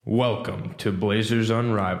Welcome to Blazers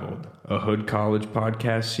Unrivaled, a Hood College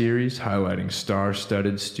podcast series highlighting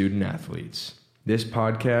star-studded student athletes. This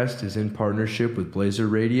podcast is in partnership with Blazer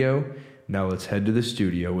Radio. Now let's head to the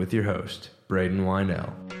studio with your host, Braden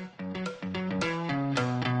Weinel.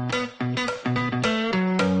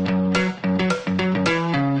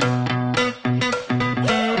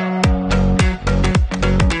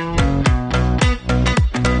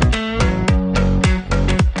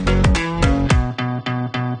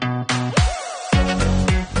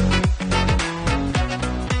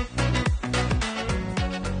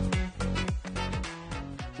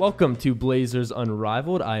 Welcome to Blazers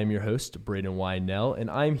Unrivaled. I am your host, Braden Weinel, and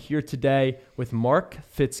I'm here today with Mark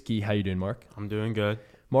Fitzke. How you doing, Mark? I'm doing good.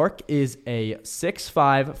 Mark is a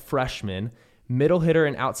 6'5 freshman, middle hitter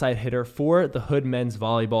and outside hitter for the Hood men's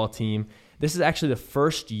volleyball team. This is actually the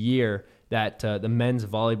first year that the men's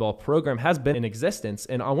volleyball program has been in existence,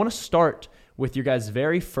 and I want to start with your guys'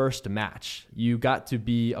 very first match. You got to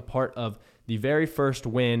be a part of the very first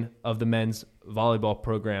win of the men's volleyball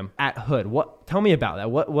program at Hood. Tell me about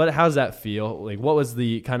that. How does that feel? Like, what was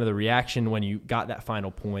the kind of the reaction when you got that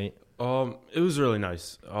final point? It was really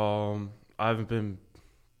nice. I haven't been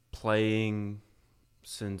playing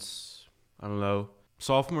since, I don't know,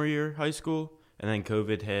 sophomore year high school, and then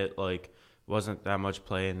COVID hit, wasn't that much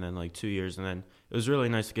playing, and then 2 years, and then it was really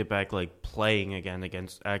nice to get back playing again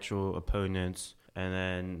against actual opponents. And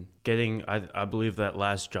then getting, I believe, that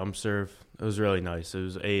last jump serve, it was really nice. It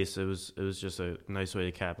was ace. It was just a nice way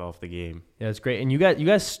to cap off the game. Yeah, it's great. And you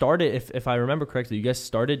guys started, if I remember correctly, you guys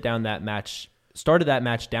started that match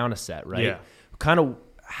down a set, right? Yeah. Kind of,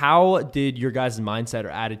 how did your guys' mindset or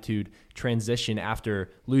attitude transition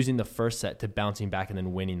after losing the first set to bouncing back and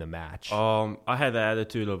then winning the match? I had the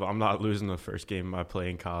attitude of I'm not losing the first game I play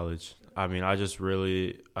in college. I mean, I just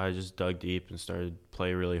dug deep and started to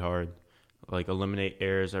play really hard. Eliminate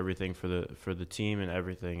errors, everything for the team and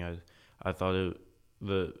everything. I thought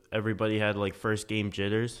everybody had first game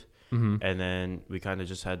jitters, and then we kind of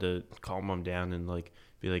just had to calm them down and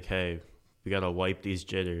be like, hey, we gotta wipe these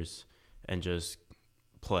jitters and just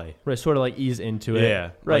play. Right, sort of ease into it. Yeah,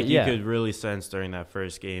 right. You could really sense during that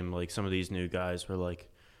first game, some of these new guys were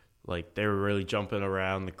they were really jumping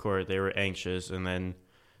around the court. They were anxious, and then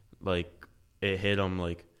it hit them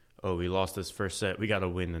oh, we lost this first set. We got to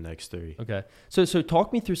win the next three. Okay. So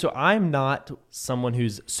talk me through. So I'm not someone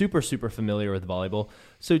who's super familiar with volleyball.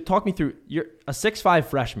 So talk me through. You're a 6'5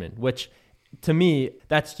 freshman, which to me,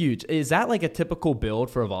 that's huge. Is that a typical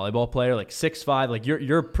build for a volleyball player? 6'5",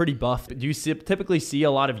 you're pretty buff. Do you typically see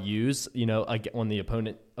a lot of U's, on the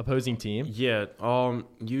opposing team? Yeah.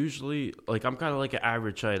 Usually, I'm kind of an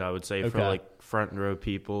average height, I would say, for front row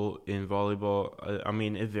people in volleyball. I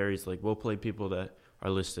mean, it varies. We'll play people that are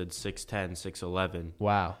listed 6'10", 6'11".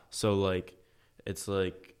 Wow. So, it's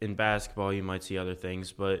in basketball, you might see other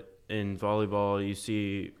things, but in volleyball, you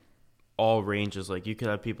see all ranges. You could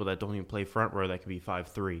have people that don't even play front row that could be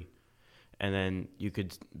 5'3", and then you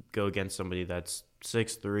could go against somebody that's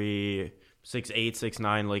 6'3", 6'8",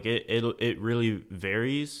 6'9". It really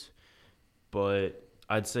varies, but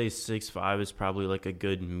I'd say 6'5" is probably a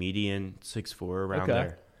good median 6'4" around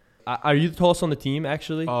there. Are you the tallest on the team,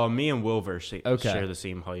 actually? Me and Wilver share the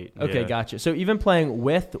same height. Okay, yeah. Gotcha. So even playing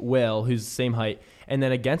with Will, who's the same height, and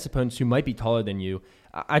then against opponents who might be taller than you,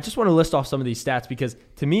 I just want to list off some of these stats because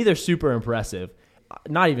to me they're super impressive.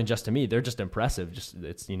 Not even just to me, they're just impressive.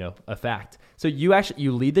 It's a fact. So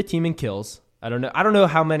you lead the team in kills. I don't know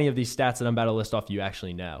how many of these stats that I'm about to list off you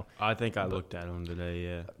actually know. I think I looked at them today,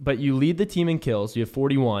 yeah. But you lead the team in kills. You have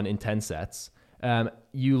 41 in 10 sets.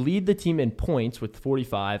 You lead the team in points with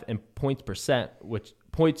 45 and points per set, which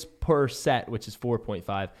is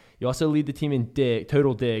 4.5. You also lead the team in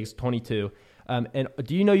total digs, 22. And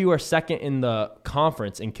do you know you are second in the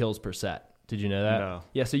conference in kills per set? Did you know that? No.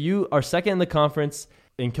 Yeah, so you are second in the conference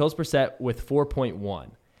in kills per set with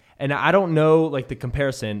 4.1. And I don't know the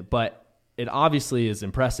comparison, but it obviously is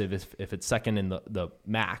impressive if it's second in the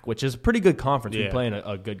MAC, which is a pretty good conference. Yeah. We're playing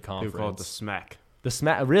a good conference. People call it the smack. The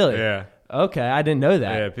smack, really? Yeah. Okay, I didn't know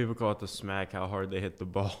that. Yeah, people call it the smack, how hard they hit the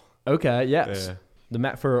ball. Okay, yes. Yeah. The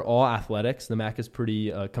MAC for all athletics, the MAC is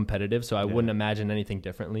pretty competitive, so I wouldn't imagine anything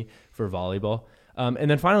differently for volleyball. And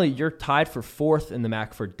then finally, you're tied for fourth in the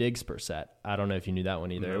MAC for digs per set. I don't know if you knew that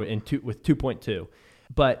one either, with 2.2.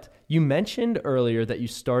 But you mentioned earlier that you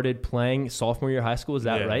started playing sophomore year of high school. Is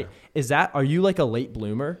that right? Are you a late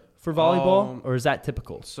bloomer for volleyball, or is that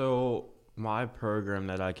typical? So my program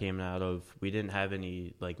that I came out of, we didn't have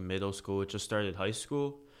any middle school. It just started high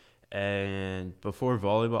school. And before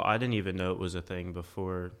volleyball, I didn't even know it was a thing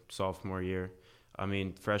before sophomore year. I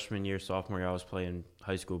mean, freshman year, sophomore year, I was playing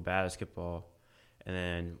high school basketball. and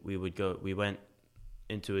then we went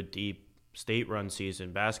into a deep state-run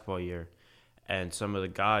season basketball year, and some of the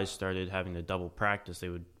guys started having to double practice. They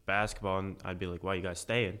would basketball, and I'd be like, why you guys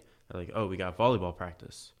staying? They're like, oh, we got volleyball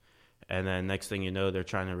practice. And then next thing you know, they're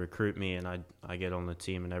trying to recruit me, and I get on the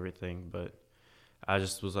team and everything. But I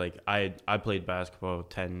just was like, I played basketball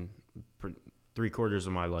 3/4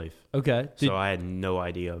 of my life. Okay. So I had no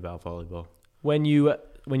idea about volleyball. When you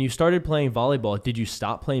started playing volleyball, did you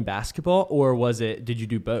stop playing basketball, or did you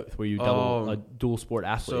do both? Were you a dual sport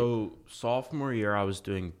athlete? So sophomore year, I was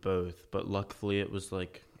doing both, but luckily it was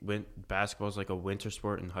like basketball is like a winter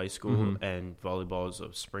sport in high school, and volleyball is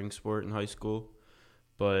a spring sport in high school.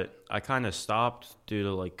 But I kind of stopped due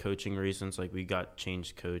to like coaching reasons. Like we got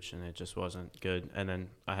changed coach, and it just wasn't good. And then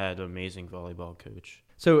I had an amazing volleyball coach.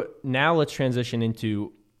 So now let's transition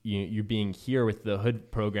into you being here with the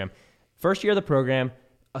Hood program. First year of the program,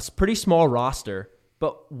 a pretty small roster,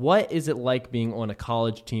 but what is it like being on a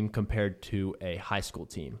college team compared to a high school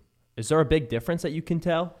team? Is there a big difference that you can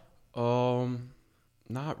tell?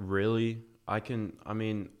 Not really.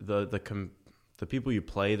 The people you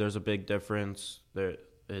play, there's a big difference.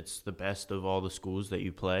 It's the best of all the schools that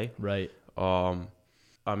you play. Right.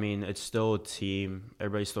 It's still a team.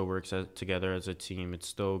 Everybody still works together as a team. It's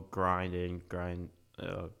still grinding through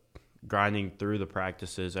the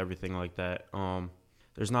practices, everything like that.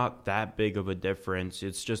 There's not that big of a difference.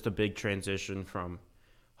 It's just a big transition from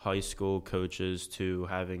high school coaches to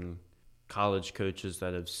having college coaches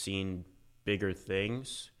that have seen bigger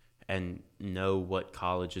things and know what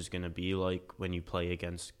college is going to be like when you play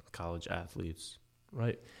against college athletes.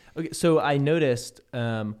 Right. Okay. So I noticed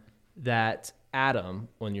that Adam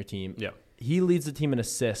on your team, he leads the team in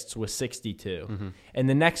assists with 62, and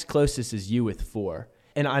the next closest is you with 4.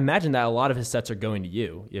 And I imagine that a lot of his sets are going to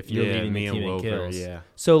you if you're leading the team in kills. Yeah.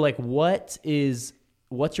 So like, what's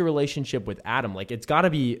your relationship with Adam? Like, it's got to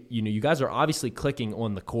be, you guys are obviously clicking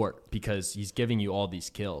on the court because he's giving you all these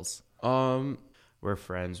kills. We're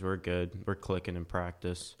friends. We're good. We're clicking in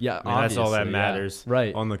practice. Yeah, that's all that matters.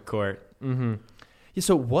 Right. On the court. Mm-hmm. Yeah,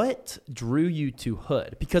 so what drew you to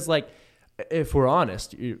Hood? Because, like, if we're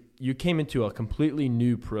honest, you came into a completely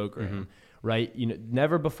new program, right?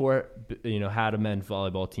 Never before, had a men's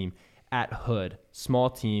volleyball team at Hood. Small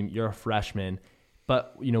team. You're a freshman,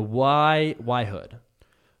 but why Hood?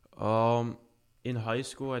 In high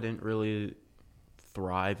school, I didn't really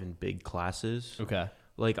thrive in big classes. Okay.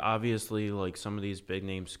 Like, obviously, like, some of these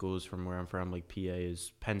big-name schools from where I'm from, like PA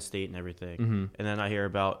is Penn State and everything. And then I hear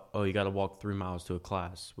about, you got to walk 3 miles to a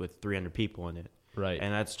class with 300 people in it. Right.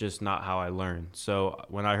 And that's just not how I learn. So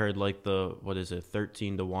when I heard, like,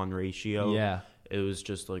 13-to-1 ratio, it was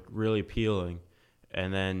just, like, really appealing.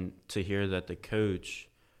 And then to hear that the coach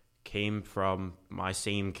came from my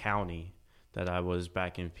same county that I was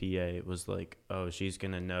back in PA, it was like, oh, she's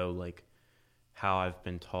going to know, like, how I've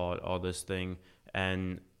been taught all this thing.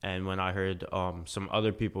 And when I heard some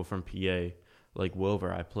other people from PA, like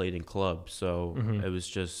Wilver, I played in clubs. So it was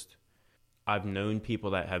just, I've known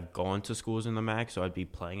people that have gone to schools in the MAC, so I'd be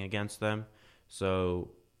playing against them.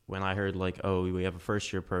 So when I heard, like, oh, we have a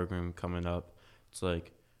first-year program coming up, it's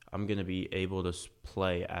like, I'm going to be able to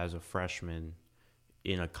play as a freshman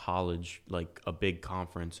in a college, like a big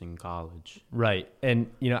conference in college. Right.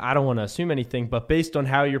 And, I don't want to assume anything, but based on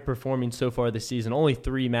how you're performing so far this season, only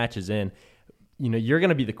 3 matches in, you're going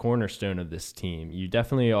to be the cornerstone of this team. You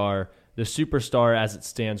definitely are the superstar as it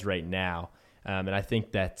stands right now. And I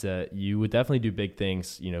think that you would definitely do big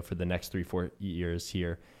things, for the next 3-4 years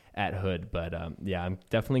here at Hood. But I'm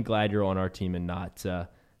definitely glad you're on our team and not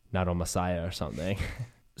on Messiah or something.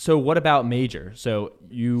 So what about major? So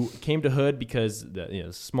you came to Hood because the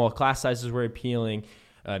small class sizes were appealing.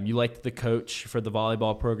 You liked the coach for the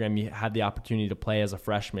volleyball program. You had the opportunity to play as a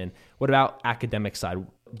freshman. What about academic side?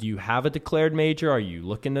 Do you have a declared major? Are you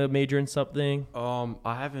looking to major in something?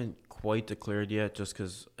 I haven't quite declared yet, just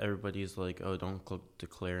because everybody's like, oh, don't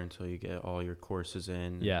declare until you get all your courses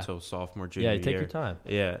in until sophomore, junior year. Yeah, take your time.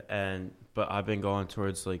 Yeah, but I've been going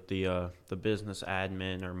towards like the business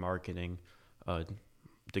admin or marketing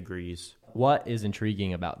degrees. What is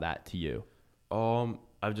intriguing about that to you?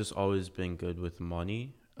 I've just always been good with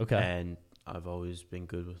money. Okay. And I've always been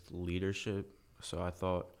good with leadership. So I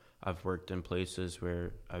thought, I've worked in places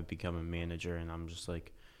where I've become a manager, and I'm just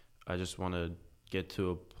like, I just want to get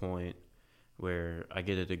to a point where I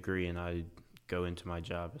get a degree and I go into my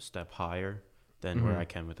job a step higher than where I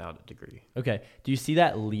can without a degree. Okay. Do you see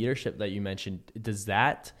that leadership that you mentioned? Does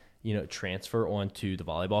that, transfer onto the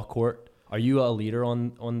volleyball court? Are you a leader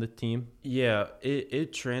on the team? Yeah,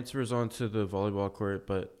 it transfers onto the volleyball court,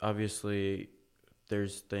 but obviously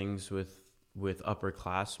there's things with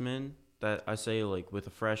upperclassmen that I say, like, with a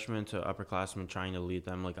freshman to upperclassmen trying to lead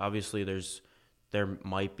them, like, obviously there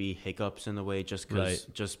might be hiccups in the way just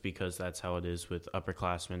because that's how it is with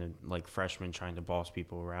upperclassmen and, like, freshmen trying to boss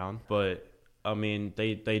people around. But, I mean,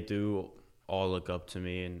 they do all look up to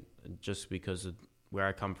me, and just because of where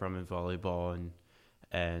I come from in volleyball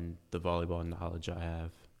and the volleyball knowledge I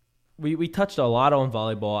have. We touched a lot on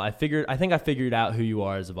volleyball. I think I figured out who you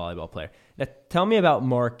are as a volleyball player. Now, tell me about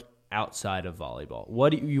Mark outside of volleyball.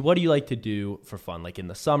 What do you like to do for fun, like in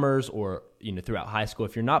the summers or throughout high school?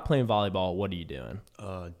 If you're not playing volleyball, what are you doing?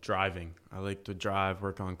 Driving. I like to drive,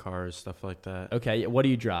 work on cars, stuff like that. Okay, what do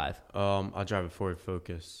you drive? I drive a Ford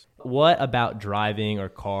Focus. What about driving or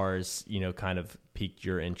cars, kind of piqued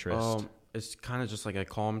your interest? It's kind of just like a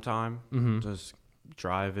calm time. Just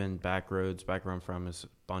driving back roads. Back where I'm from is a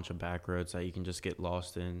bunch of back roads that you can just get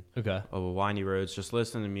lost in. Okay. Windy roads, just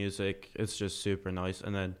listening to music. It's just super nice.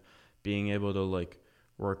 And then being able to, like,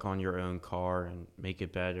 work on your own car and make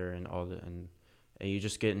it better and all that. And you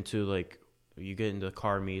just get into, like, you get into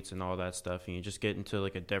car meets and all that stuff, and you just get into,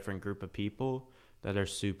 like, a different group of people that are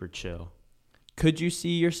super chill. Could you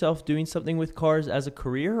see yourself doing something with cars as a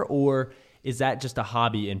career, or is that just a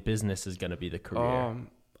hobby and business is going to be the career?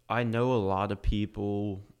 I know a lot of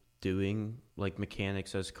people doing, like,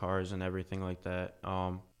 mechanics as cars and everything like that.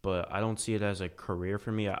 But I don't see it as a career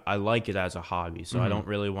for me. I like it as a hobby, so I don't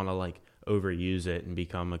really want to, like, overuse it and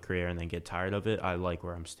become a career and then get tired of it. I like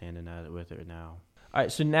where I'm standing at it with it now. All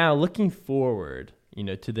right, so now looking forward,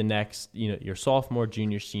 to the next, your sophomore,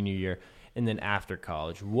 junior, senior year, and then after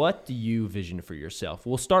college, what do you vision for yourself?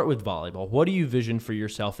 We'll start with volleyball. What do you vision for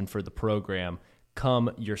yourself and for the program come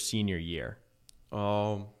your senior year?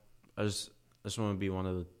 I just want to be one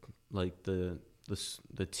of the, like,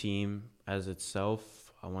 the team as itself.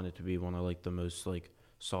 I want it to be one of, like, the most, like,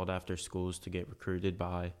 sought after schools to get recruited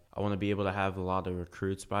by. I want to be able to have a lot of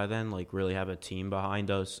recruits by then, like, really have a team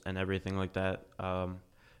behind us and everything like that.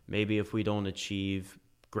 Maybe if we don't achieve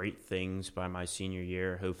great things by my senior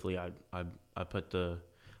year, hopefully I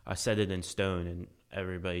set it in stone and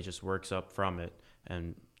everybody just works up from it,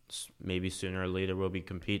 and maybe sooner or later we'll be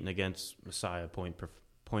competing against Messiah point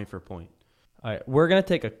for point. All right, we're going to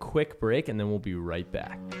take a quick break and then we'll be right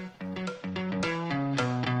back.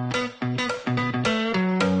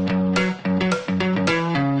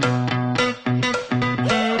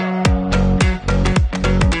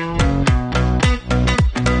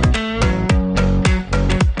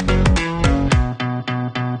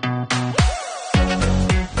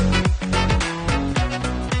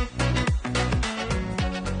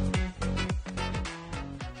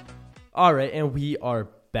 All right, and we are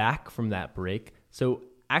back from that break. So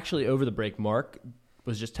actually over the break, Mark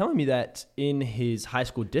was just telling me that in his high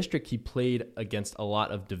school district, he played against a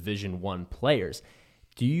lot of Division I players.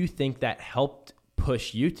 Do you think that helped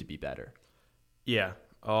push you to be better? Yeah,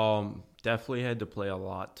 definitely had to play a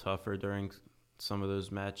lot tougher during some of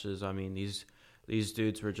those matches. I mean, these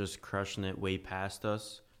dudes were just crushing it way past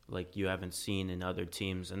us, like you haven't seen in other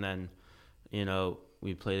teams. And then,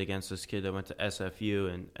 we played against this kid that went to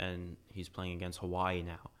SFU, and he's playing against Hawaii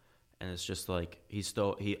now. And it's just like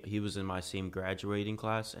he was in my same graduating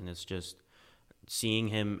class, and it's just seeing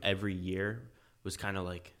him every year was kind of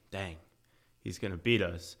like, dang, he's going to beat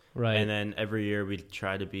us. Right. And then every year we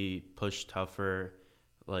try to be pushed tougher,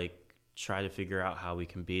 like try to figure out how we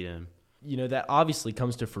can beat him. That obviously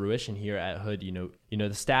comes to fruition here at Hood, the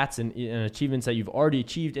stats and achievements that you've already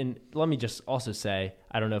achieved. And let me just also say,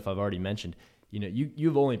 I don't know if I've already mentioned,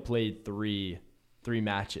 you've only played three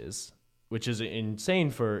matches, which is insane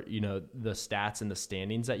for, the stats and the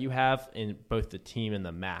standings that you have in both the team and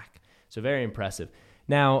the MAC. So very impressive.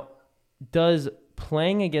 Now, does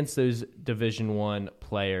playing against those Division I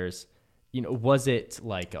players, was it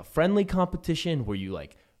like a friendly competition? Were you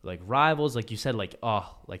like rivals? Like you said, like,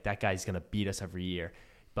 oh, like that guy's going to beat us every year.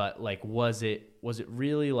 But like, was it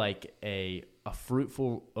really like a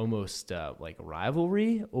fruitful, almost like a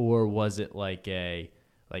rivalry, or was it like I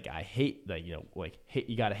hate that,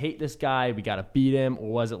 you got to hate this guy, we got to beat him,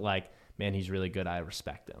 or was it like, man, he's really good, I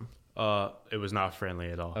respect him? It was not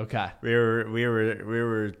friendly at all. Okay. We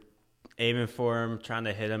were aiming for him, trying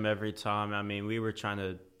to hit him every time. I mean, we were trying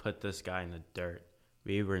to put this guy in the dirt.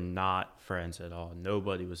 We were not friends at all.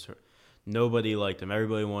 Nobody liked him.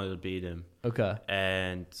 Everybody wanted to beat him. Okay.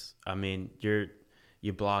 And I mean,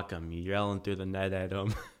 you block him, you're yelling through the net at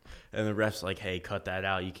him. And the ref's like, hey, cut that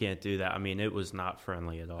out. You can't do that. I mean, it was not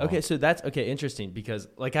friendly at all. Okay, so that's interesting because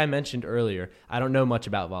like I mentioned earlier, I don't know much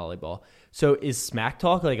about volleyball. So is smack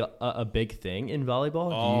talk like a big thing in volleyball?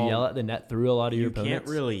 Do you yell at the net through a lot of your opponents? You can't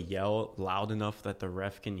really yell loud enough that the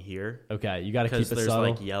ref can hear. Okay, you got to keep it subtle. Because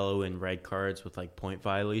there's like yellow and red cards with like point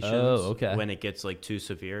violations. Oh, okay. When it gets like too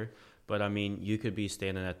severe. But I mean, you could be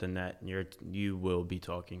standing at the net and you will be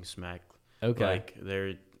talking smack. Okay.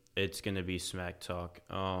 Like it's gonna be smack talk.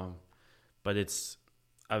 But it's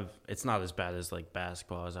not as bad as like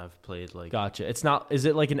basketball as I've played. Like, gotcha. It's not. Is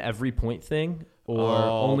it like an every point thing, or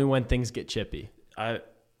only when things get chippy? I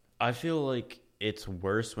feel like it's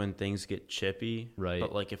worse when things get chippy. Right.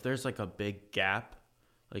 But like if there's like a big gap,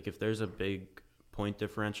 like if there's a big point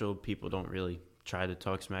differential, people don't really try to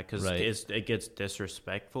talk smack because it gets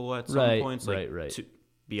disrespectful at some points. Like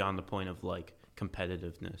beyond the point of like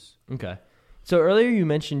competitiveness. Okay. So earlier you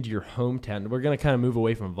mentioned your hometown. We're going to kind of move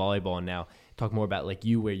away from volleyball now, talk more about like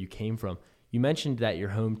where you came from. You mentioned that your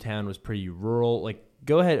hometown was pretty rural. Like,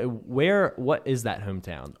 go ahead. What is that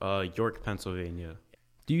hometown? York, Pennsylvania.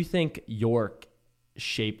 Do you think York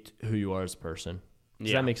shaped who you are as a person?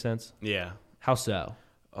 Does that make sense? Yeah. How so?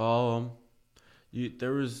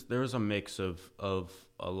 There was a mix of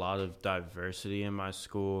a lot of diversity in my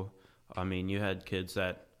school. I mean, you had kids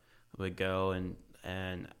that would go and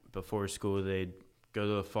before school they'd go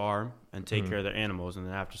to the farm and take care of their animals, and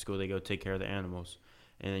then after school they go take care of the animals.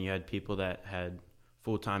 And then you had people that had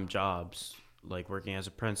full-time jobs, like working as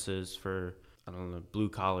apprentices for, I don't know,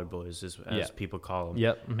 blue-collar boys as people call them.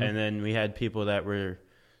 Yep. Mm-hmm. And then we had people that were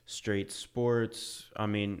straight sports. I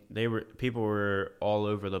mean, people were all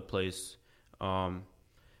over the place.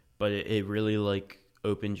 But it really like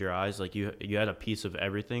opened your eyes. Like you had a piece of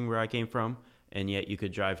everything where I came from, and yet you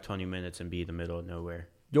could drive 20 minutes and be in the middle of nowhere.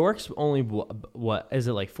 York's only, what is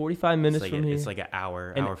it, like 45 minutes from here? It's like an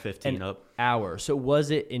hour 15 up. Hour. So was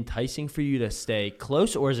it enticing for you to stay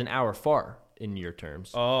close, or is an hour far in your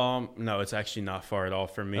terms? No, it's actually not far at all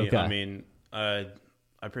for me. Okay. I mean,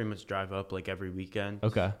 I pretty much drive up like every weekend.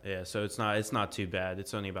 Okay. Yeah, so it's not too bad.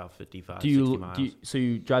 It's only about 55, 60 miles. So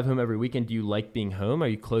you drive home every weekend. Do you like being home? Are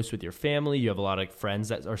you close with your family? You have a lot of friends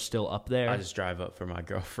that are still up there? I just drive up for my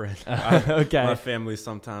girlfriend. Okay. My family's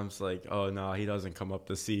sometimes like, oh, no, he doesn't come up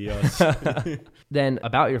to see us. Then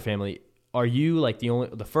about your family, are you like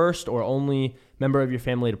the first or only member of your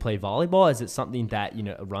family to play volleyball? Is it something that,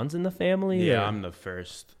 runs in the family? Yeah, or? I'm the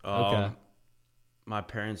first. Okay. My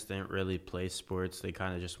parents didn't really play sports. They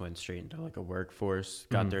kind of just went straight into like a workforce,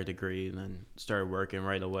 got their degree, and then started working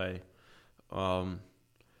right away.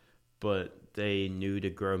 But they knew to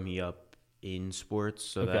grow me up in sports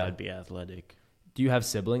so that I'd be athletic. Do you have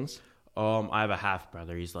siblings? I have a half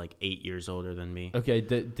brother. He's like 8 years older than me. Okay.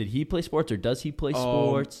 Did he play sports, or does he play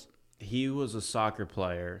sports? He was a soccer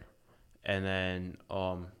player, and then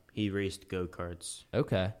he raced go-karts.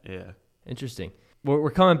 Okay. Yeah. Interesting.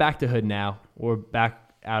 We're coming back to Hood now. We're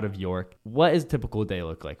back out of York. What does a typical day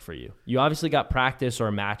look like for you? You obviously got practice or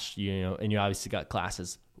a match, and you obviously got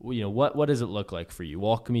classes. What does it look like for you?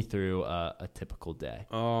 Walk me through a typical day.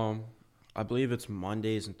 I believe it's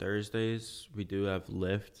Mondays and Thursdays. We do have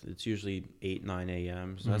lift. It's usually 8, 9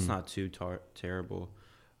 a.m., so that's not too terrible.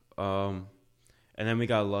 And then we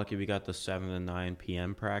got lucky. We got the 7 to 9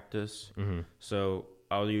 p.m. practice. Mm-hmm. So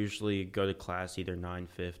I'll usually go to class either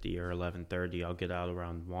 9:50 or 11:30. I'll get out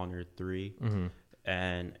around 1 or 3. Mm-hmm.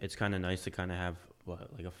 And it's kind of nice to kind of have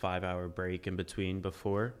like a 5-hour break in between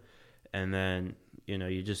before. And then,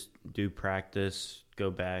 you just do practice,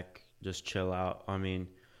 go back, just chill out. I mean,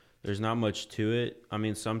 there's not much to it. I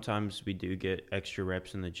mean, sometimes we do get extra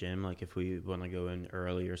reps in the gym, like if we want to go in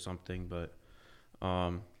early or something, but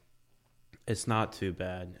it's not too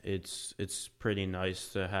bad. It's pretty nice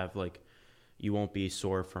to have like, you won't be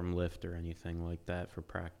sore from lift or anything like that for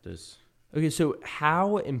practice. Okay, so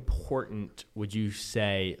how important would you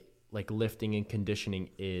say like lifting and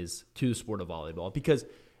conditioning is to the sport of volleyball? Because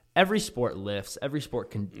every sport lifts, every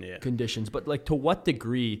sport conditions, but like to what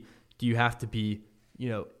degree do you have to be,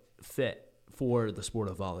 fit for the sport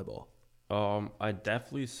of volleyball? I'd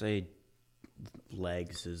definitely say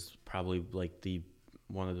legs is probably like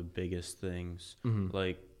one of the biggest things. Mm-hmm.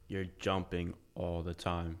 Like you're jumping all the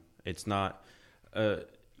time. It's not.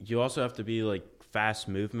 You also have to be like fast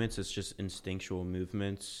movements. It's just instinctual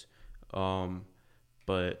movements.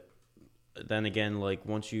 But then again, like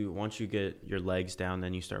once you get your legs down,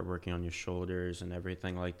 then you start working on your shoulders and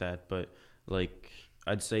everything like that. But like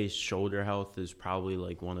I'd say shoulder health is probably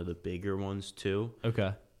like one of the bigger ones too.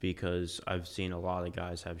 Okay. Because I've seen a lot of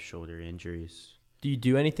guys have shoulder injuries. Do you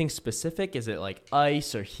do anything specific? Is it like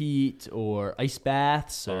ice or heat or ice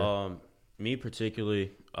baths? Or? Me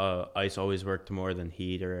particularly, ice always worked more than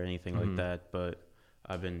heat or anything like that, but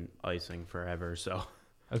I've been icing forever, so.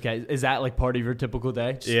 Okay, is that like part of your typical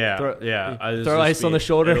day? Just throw ice on the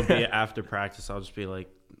shoulder? It'll be after practice. I'll just be like,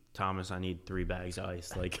 Thomas, I need 3 bags of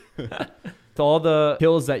ice. Like, to all the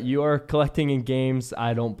kills that you are collecting in games,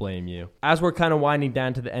 I don't blame you. As we're kind of winding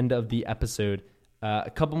down to the end of the episode,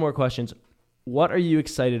 a couple more questions. What are you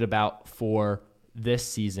excited about for this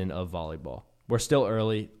season of volleyball? We're still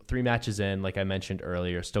early, 3 matches in, like I mentioned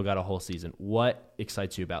earlier, still got a whole season. What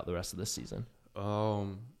excites you about the rest of this season?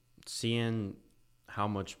 Seeing how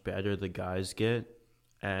much better the guys get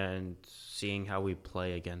and seeing how we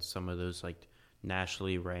play against some of those like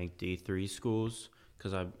nationally ranked D3 schools,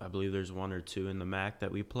 because I believe there's 1 or 2 in the MAC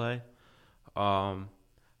that we play. I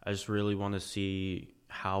just really want to see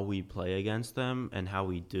how we play against them and how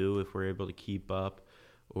we do, if we're able to keep up,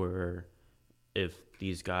 or if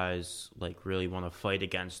these guys like really want to fight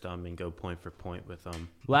against them and go point for point with them.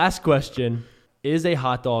 Last question. Is a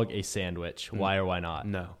hot dog a sandwich? Why or why not?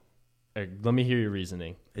 No. Let me hear your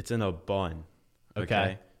reasoning. It's in a bun.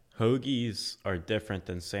 Okay. Hoagies are different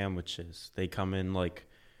than sandwiches. They come in,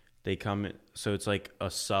 so it's like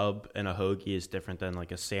a sub, and a hoagie is different than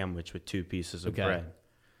like a sandwich with 2 pieces of bread.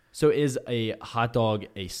 So is a hot dog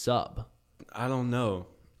a sub? I don't know.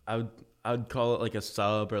 I would call it like a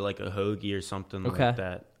sub or like a hoagie or something like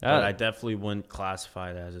that. But I definitely wouldn't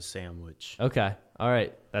classify it as a sandwich. Okay. All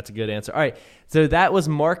right. That's a good answer. All right. So that was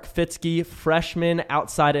Mark Fitzke, freshman,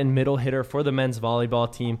 outside and middle hitter for the men's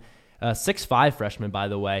volleyball team. 6'5" freshman, by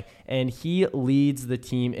the way. And he leads the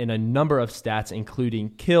team in a number of stats, including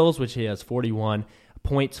kills, which he has 41,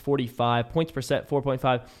 points 45, points per set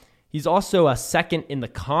 4.5. He's also a second in the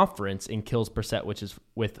conference in kills per set, which is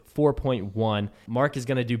with 4.1. Mark is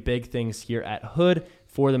going to do big things here at Hood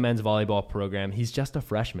for the men's volleyball program. He's just a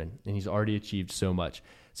freshman, and he's already achieved so much.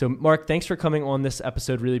 So, Mark, thanks for coming on this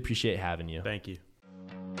episode. Really appreciate having you. Thank you.